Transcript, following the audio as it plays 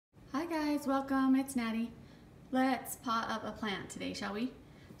guys, welcome. It's Natty. Let's pot up a plant today, shall we?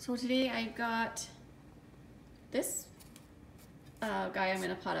 So today I got this guy I'm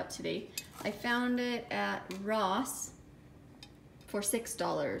gonna pot up today. I found it at Ross for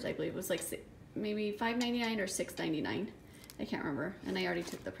 $6, I believe. It was like maybe $5.99 or $6.99. I can't remember, and I already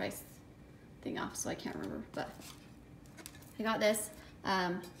took the price thing off, so I can't remember. But I got this.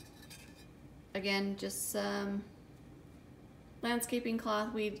 Again, just landscaping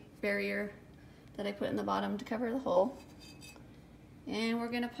cloth weed barrier that I put in the bottom to cover the hole. And we're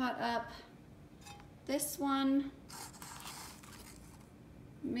gonna pot up this one,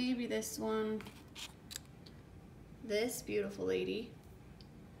 maybe this one, this beautiful lady,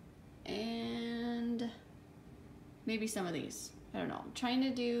 and maybe some of these. I don't know. I'm trying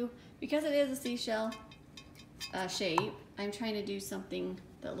to do, because it is a seashell shape, I'm trying to do something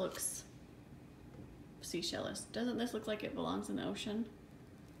that looks seashellish. Doesn't this look like it belongs in the ocean?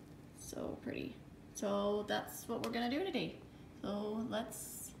 So pretty. So that's what we're gonna do today. So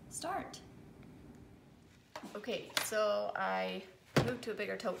let's start. Okay, so I moved to a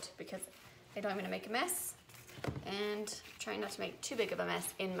bigger tote because I know I'm gonna make a mess and trying not to make too big of a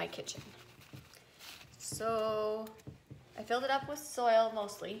mess in my kitchen. So I filled it up with soil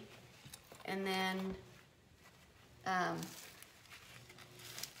mostly, and then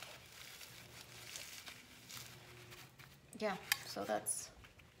yeah, so that's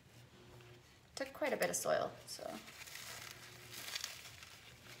took quite a bit of soil. So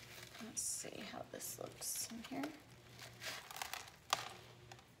let's see how this looks in here.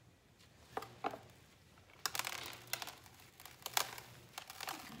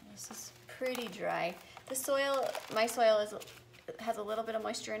 This is pretty dry. The soil, my soil has a little bit of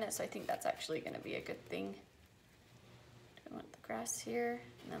moisture in it, so I think that's actually going to be a good thing. I want the grass here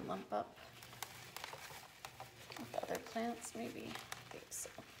and then lump up with the other plants, maybe. I think so.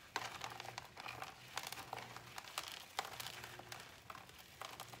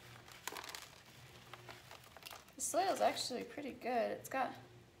 The soil is actually pretty good. It's got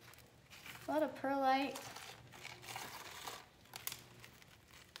a lot of perlite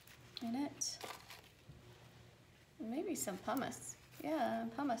in it. Maybe some pumice. Yeah,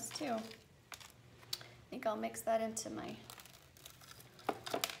 pumice too. I think I'll mix that into my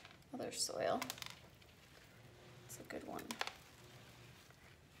other soil. It's a good one.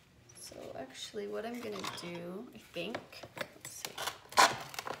 So actually what I'm gonna do, I think, let's see.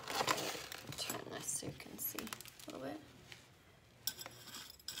 Turn this so you can see a little bit.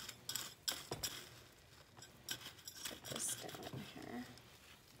 Set this down in here.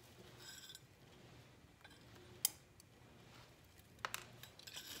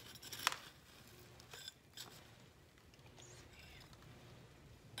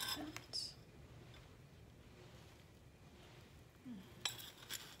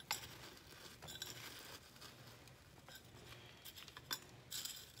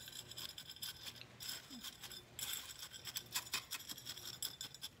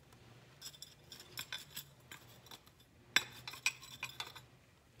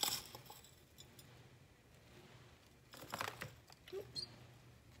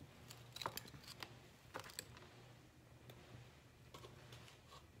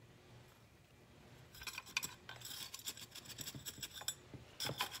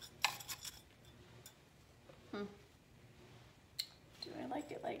 Do I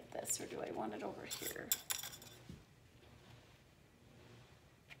like it like this, or do I want it over here?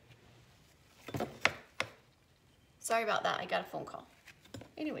 Sorry about that, I got a phone call.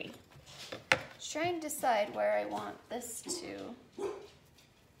 Anyway, just trying to decide where I want this to.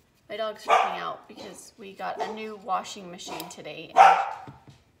 My dog's freaking out because we got a new washing machine today and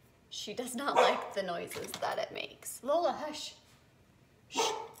she does not like the noises that it makes. Lola, hush.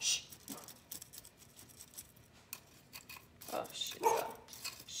 Shh, shh. Oh,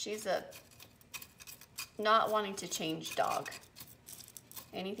 she's a not wanting to change dog.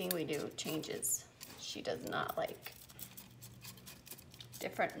 Anything we do changes. She does not like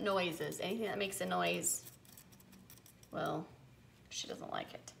different noises. Anything that makes a noise, well, she doesn't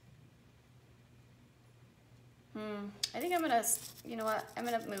like it. I think I'm gonna, you know what, I'm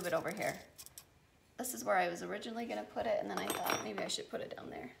gonna move it over here. This is where I was originally gonna put it, and then I thought maybe I should put it down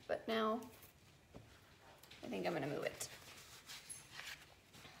there. But now, I think I'm gonna move it.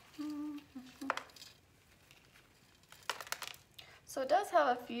 So it does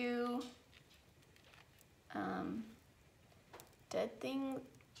have a few dead thing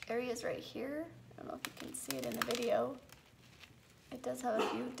areas right here. I don't know if you can see it in the video. It does have a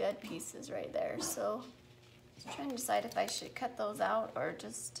few dead pieces right there. So I'm trying to decide if I should cut those out or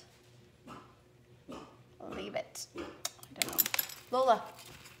just leave it. I don't know. Lola,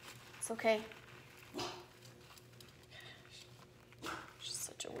 It's okay. She's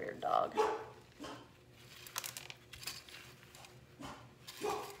such a weird dog.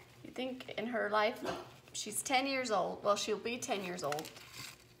 You think in her life, she's 10 years old. Well, she'll be 10 years old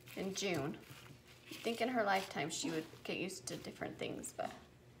in June. You think in her lifetime she would get used to different things, but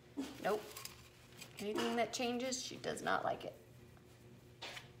nope. Anything that changes, she does not like it.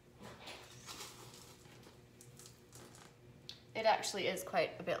 It actually is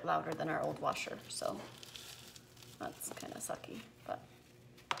quite a bit louder than our old washer, so that's kind of sucky, but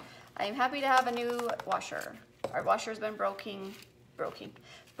I am happy to have a new washer. Our washer's been broken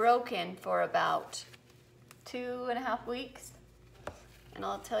for about 2.5 weeks, and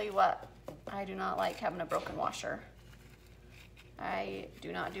I'll tell you what, I do not like having a broken washer. I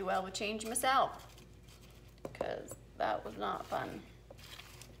do not do well with change myself, because that was not fun.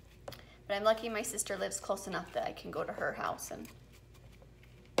 But I'm lucky my sister lives close enough that I can go to her house and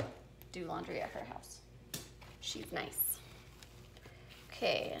do laundry at her house. She's nice.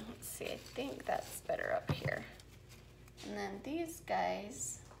 Okay, let's see, I think that's better up here. And then these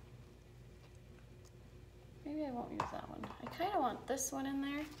guys, maybe I won't use that one. I kind of want this one in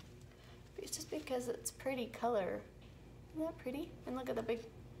there. It's just because it's pretty color. Isn't that pretty? And look at the big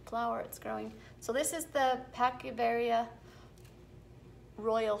flower it's growing. So this is the Pachyvaria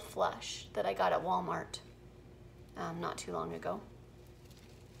Royal Flush that I got at Walmart not too long ago.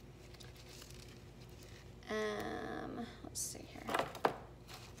 Let's see here.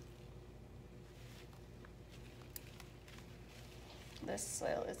 This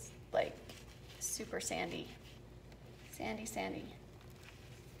soil is like super sandy. Sandy, sandy.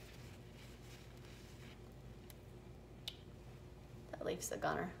 That leaves the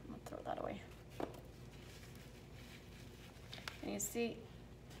gunner. I'm gonna throw that away. And you see,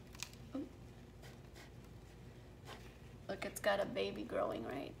 ooh, look, it's got a baby growing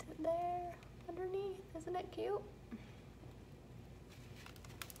right there underneath. Isn't it cute?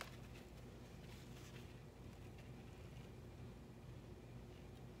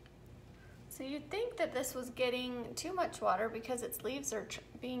 So you'd think that this was getting too much water because its leaves are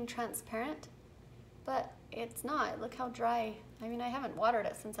being transparent, but it's not. Look how dry. I mean, I haven't watered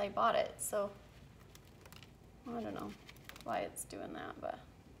it since I bought it, so I don't know why it's doing that, but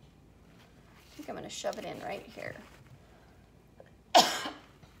I think I'm gonna shove it in right here.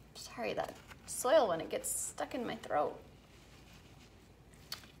 Sorry, that soil when it gets stuck in my throat.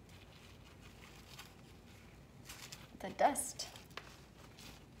 The dust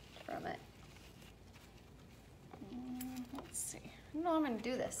from it. Let's see. I don't know how I'm gonna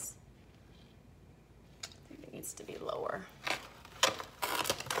do this. I think it needs to be lower.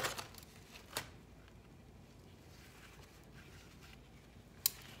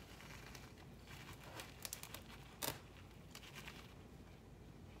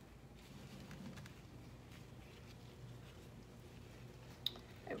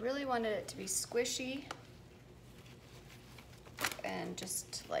 I really wanted it to be squishy and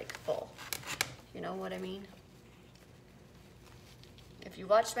just like full. You know what I mean? If you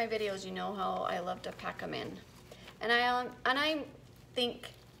watched my videos, you know how I love to pack them in. And I think,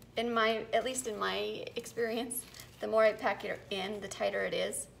 at least in my experience, the more I pack it in, the tighter it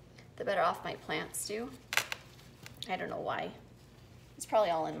is, the better off my plants do. I don't know why. It's probably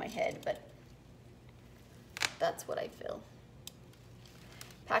all in my head, but that's what I feel.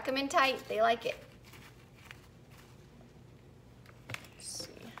 Pack them in tight, they like it. Let's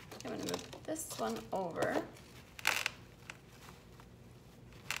see, I'm gonna move this one over.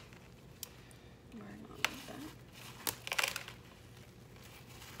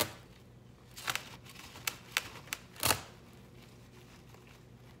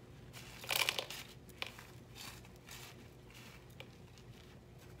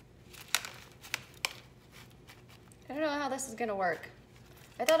 I don't know how this is gonna work.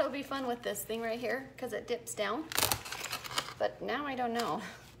 I thought it would be fun with this thing right here because it dips down, but now I don't know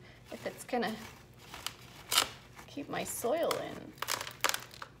if it's gonna keep my soil in.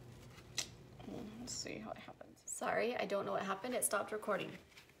 Let's see how it happens. Sorry, I don't know what happened. It stopped recording.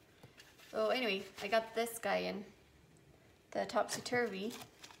 So anyway, I got this guy in, the topsy-turvy,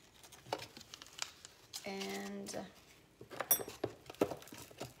 and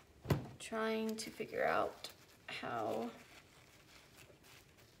trying to figure out how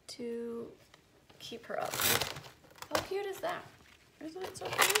to keep her up. How cute is that? Isn't it so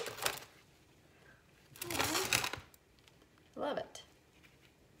cute? Aww. Love it.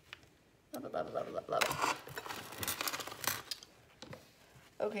 Love it, love it, love it, love it, love it.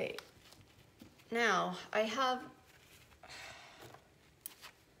 Okay, now I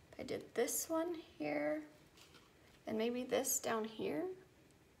did this one here, and maybe this down here.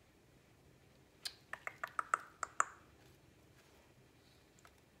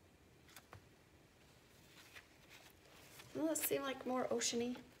 this seem like more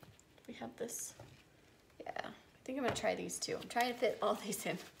oceany? We have this. Yeah, I think I'm gonna try these too. I'm trying to fit all these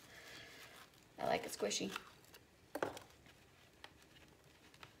in. I like it squishy.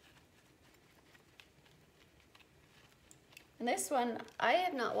 And this one, I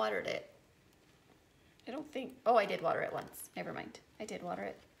have not watered it. I don't think, oh, I did water it once. Never mind. I did water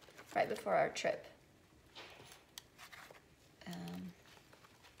it right before our trip.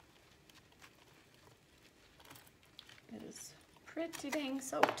 It is pretty dang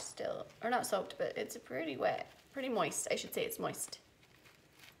soaked still. Or not soaked, but it's pretty wet. Pretty moist. I should say it's moist.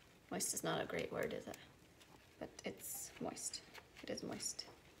 Moist is not a great word, is it? But it's moist. It is moist.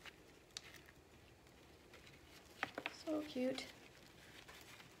 So cute.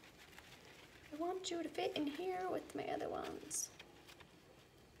 I want you to fit in here with my other ones.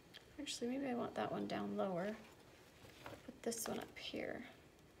 Actually, maybe I want that one down lower. Put this one up here.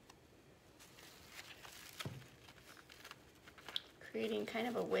 Creating kind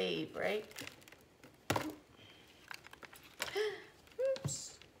of a wave, right?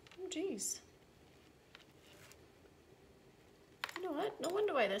 Oops. Oh, geez. You know what? No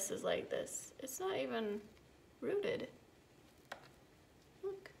wonder why this is like this. It's not even rooted.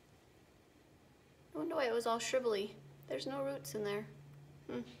 Look. No wonder why it was all shrivelly. There's no roots in there.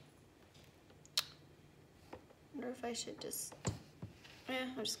 Wonder if I should just...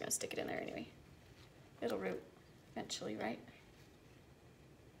 I'm just gonna stick it in there anyway. It'll root eventually, right?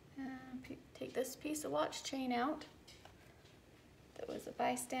 Take this piece of watch chain out. That was a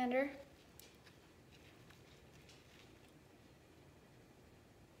bystander.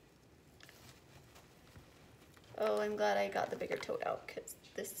 Oh, I'm glad I got the bigger tote out because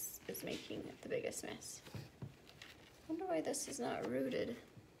this is making the biggest mess. Wonder why this is not rooted.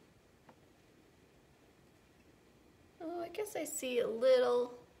 Oh, I guess I see a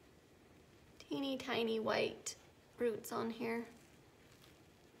little teeny tiny white roots on here.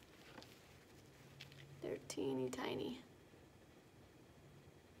 They're teeny tiny.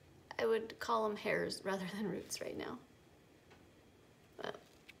 I would call them hairs rather than roots right now. But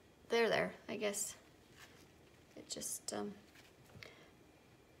they're there, I guess. It just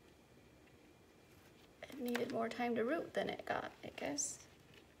it needed more time to root than it got, I guess.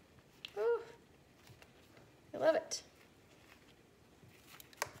 Ooh, I love it.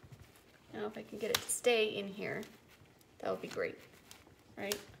 Now if I can get it to stay in here, that would be great,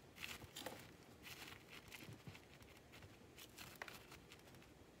 right?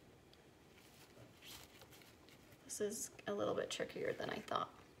 This is a little bit trickier than I thought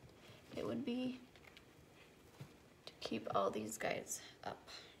it would be to keep all these guys up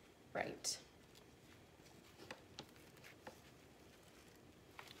right.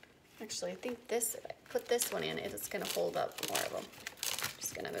 Actually, I think this, if I put this one in, it's gonna hold up more of them. I'm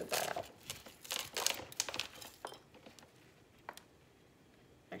just gonna move that out.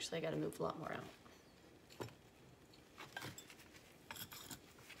 Actually, I gotta move a lot more out.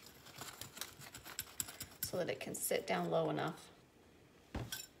 So that it can sit down low enough.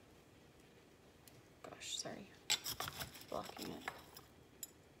 Gosh, sorry, blocking it.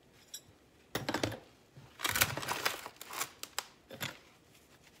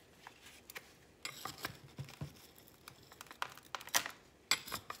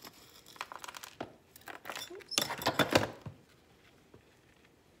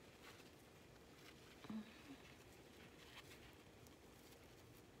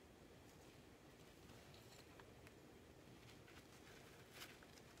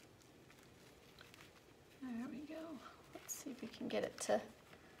 There we go. Let's see if we can get it to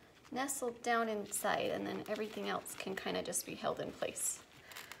nestle down inside, and then everything else can kind of just be held in place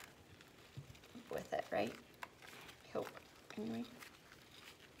with it, right? I hope, anyway.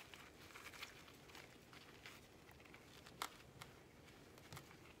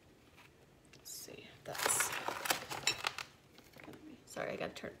 Let's see if that's gonna be, sorry, I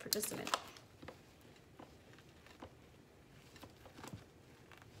gotta turn it for just a minute.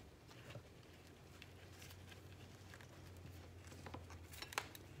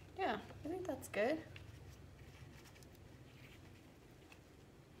 Yeah, I think that's good.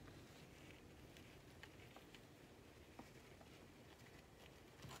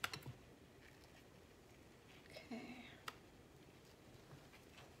 Okay.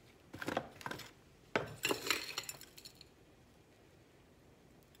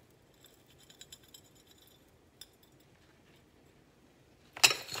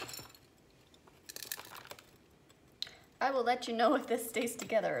 I will let you know if this stays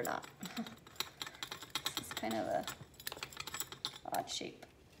together or not. This is kind of a odd shape.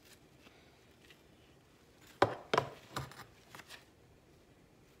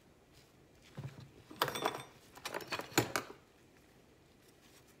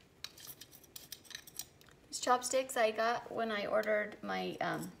 chopsticks I got when I ordered my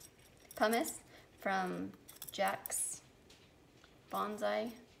pumice from Jack's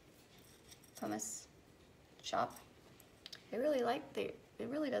Bonsai Pumice shop. I really like it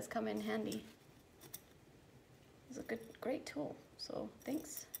really does come in handy. It's a great tool, so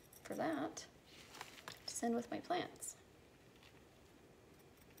thanks for that to send with my plants.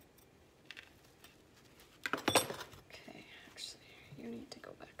 Okay, actually you need to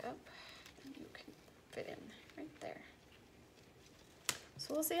go back up and you can fit in right there.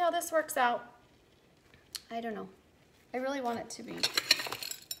 So we'll see how this works out. I don't know. I really want it to be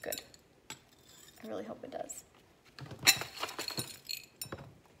good. I really hope it does.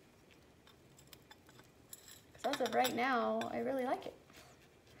 Because as of right now, I really like it.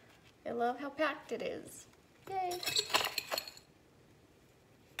 I love how packed it is. Yay!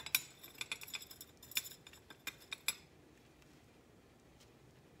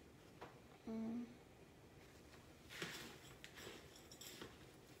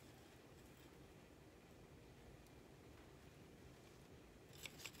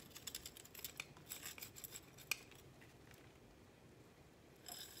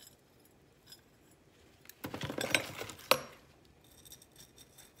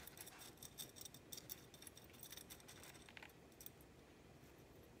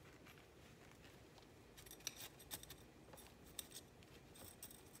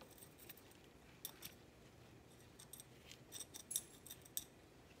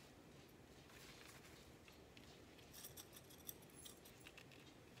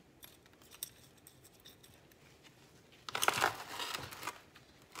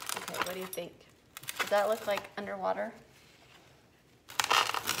 What do you think? Does that look like underwater?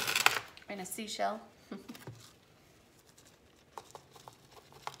 In a seashell?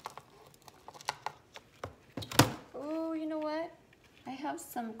 Oh, you know what? I have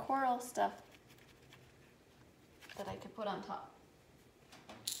some coral stuff that I could put on top.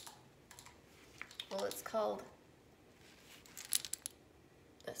 Well, it's called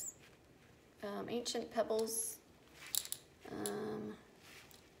this. Ancient Pebbles.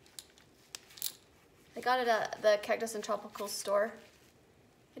 I got it at the Cactus and Tropical store.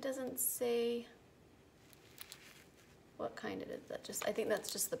 It doesn't say what kind it is. I think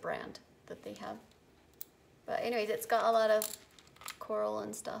that's just the brand that they have. But anyways, it's got a lot of coral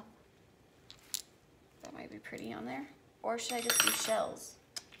and stuff. That might be pretty on there. Or should I just do shells?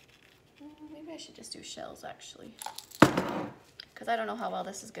 Maybe I should just do shells actually. Because I don't know how well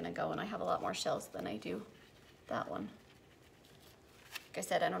this is gonna go, and I have a lot more shells than I do that one. Like I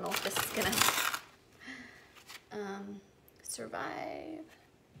said, I don't know if this is gonna survive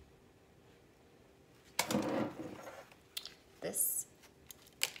this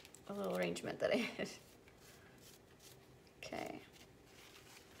little arrangement that I did. Okay.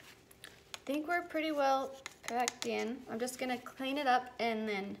 I think we're pretty well packed in. I'm just gonna clean it up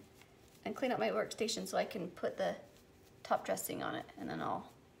and clean up my workstation so I can put the top dressing on it, and then I'll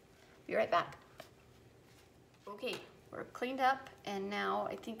be right back. Okay, we're cleaned up, and now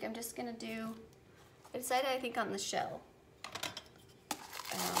I think I'm just gonna do, I decided I think on the shell.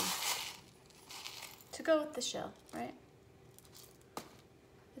 To go with the shell, right?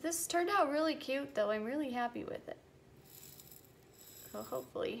 This turned out really cute though. I'm really happy with it. So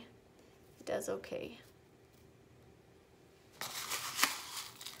hopefully it does okay.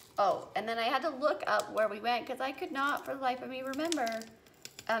 Oh, and then I had to look up where we went because I could not for the life of me remember.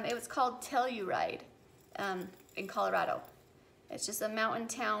 It was called Telluride in Colorado. It's just a mountain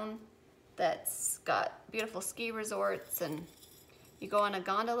town that's got beautiful ski resorts, and you go on a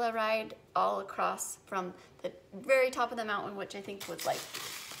gondola ride all across from the very top of the mountain, which I think was like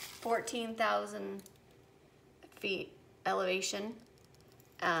 14,000 feet elevation,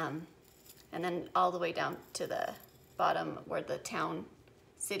 and then all the way down to the bottom where the town,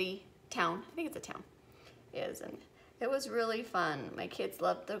 I think it's a town, is. And it was really fun. My kids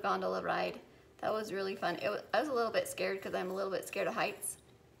loved the gondola ride. That was really fun. I was a little bit scared because I'm a little bit scared of heights,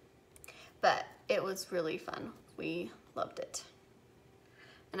 but it was really fun. We loved it.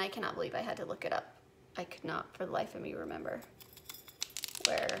 And I cannot believe I had to look it up. I could not for the life of me remember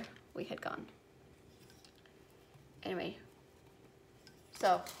where we had gone. Anyway,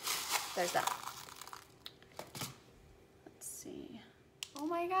 so there's that. Let's see. Oh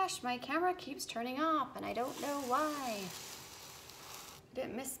my gosh, my camera keeps turning off and I don't know why. I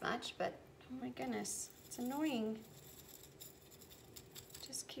didn't miss much, but oh my goodness, it's annoying. It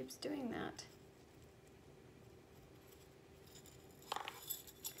just keeps doing that.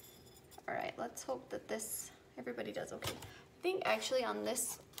 All right, let's hope that everybody does okay. I think actually on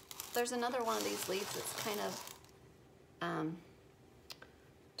this, there's another one of these leaves that's kind of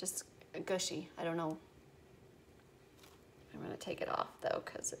just gushy. I don't know take it off though,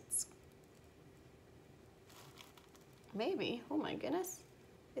 because it's maybe, oh my goodness,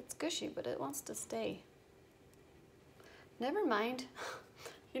 it's gushy, but it wants to stay. Never mind.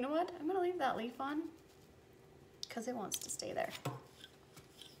 You know what? I'm gonna leave that leaf on because it wants to stay there.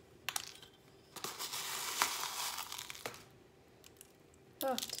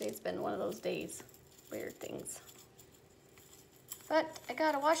 Oh, today's been one of those days. Weird things. But I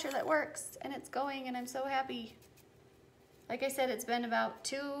got a washer that works and it's going and I'm so happy. Like I said, it's been about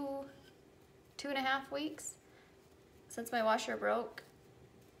two and a half weeks since my washer broke.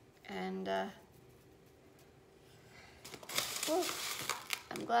 And I'm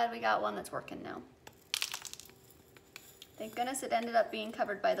glad we got one that's working now. Thank goodness it ended up being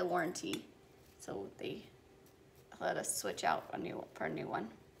covered by the warranty. So they let us switch out for a new one.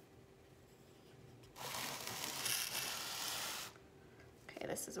 Okay,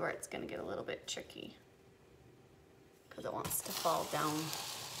 this is where it's gonna get a little bit tricky because it wants to fall down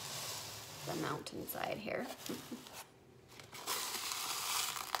the mountainside here.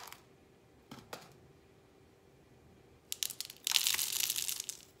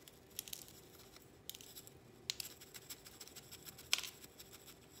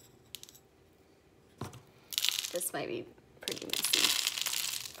 This might be pretty messy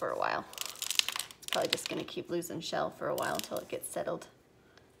for a while. It's probably just gonna keep losing shell for a while until it gets settled.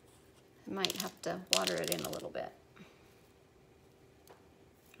 I might have to water it in a little bit.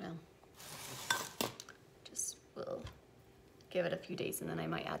 Well, just will give it a few days and then I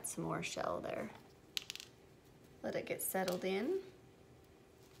might add some more shell there. Let it get settled in.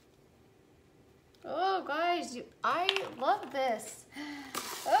 Oh guys, I love this.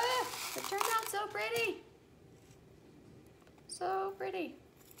 Ah, it turned out so pretty. So pretty.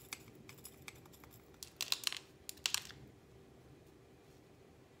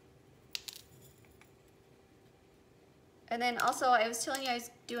 And then also, I was telling you I was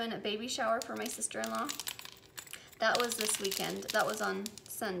doing a baby shower for my sister-in-law. That was this weekend. That was on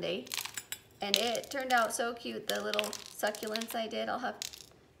Sunday. And it turned out so cute. The little succulents I did, I'll have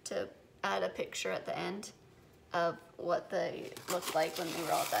to add a picture at the end of what they looked like when they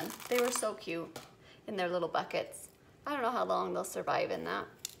were all done. They were so cute in their little buckets. I don't know how long they'll survive in that,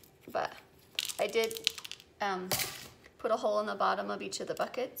 but I did put a hole in the bottom of each of the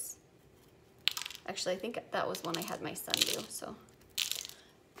buckets. Actually, I think that was one I had my son do, so.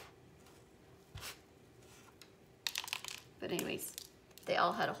 But anyways, they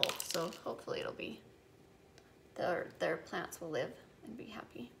all had a hole, so hopefully it'll be, their plants will live and be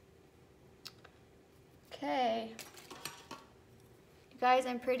happy. Okay. You guys,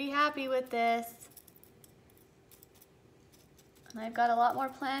 I'm pretty happy with this. And I've got a lot more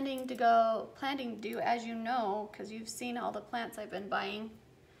planting to do, as you know, because you've seen all the plants I've been buying.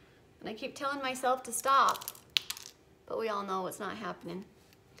 And I keep telling myself to stop, but we all know it's not happening.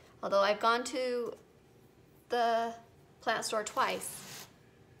 Although I've gone to the plant store twice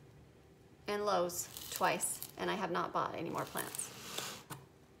and Lowe's twice, and I have not bought any more plants.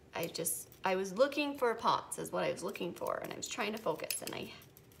 I was looking for pots is what I was looking for, and I was trying to focus, and I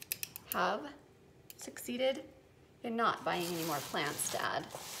have succeeded in not buying any more plants to add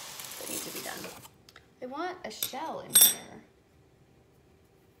that need to be done. I want a shell in here.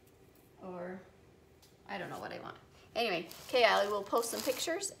 Or, I don't know what I want. Anyway, okay, I will post some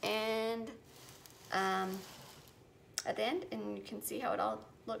pictures and at the end, and you can see how it all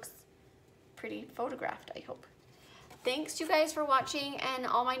looks pretty photographed, I hope. Thanks you guys for watching, and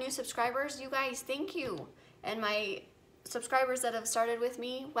all my new subscribers, you guys, thank you. And my subscribers that have started with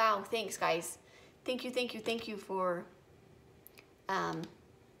me, wow, thanks guys. Thank you for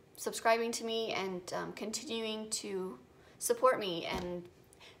subscribing to me and continuing to support me and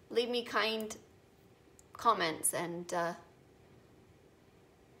leave me kind comments and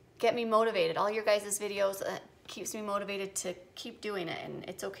get me motivated. All your guys' videos keeps me motivated to keep doing it, and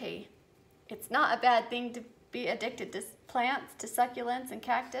it's okay. It's not a bad thing to be addicted to plants, to succulents and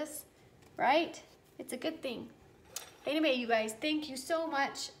cactus, right? It's a good thing. Anyway, you guys, thank you so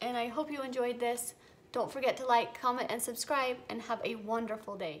much, and I hope you enjoyed this. Don't forget to like, comment, and subscribe, and have a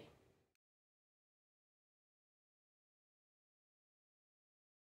wonderful day.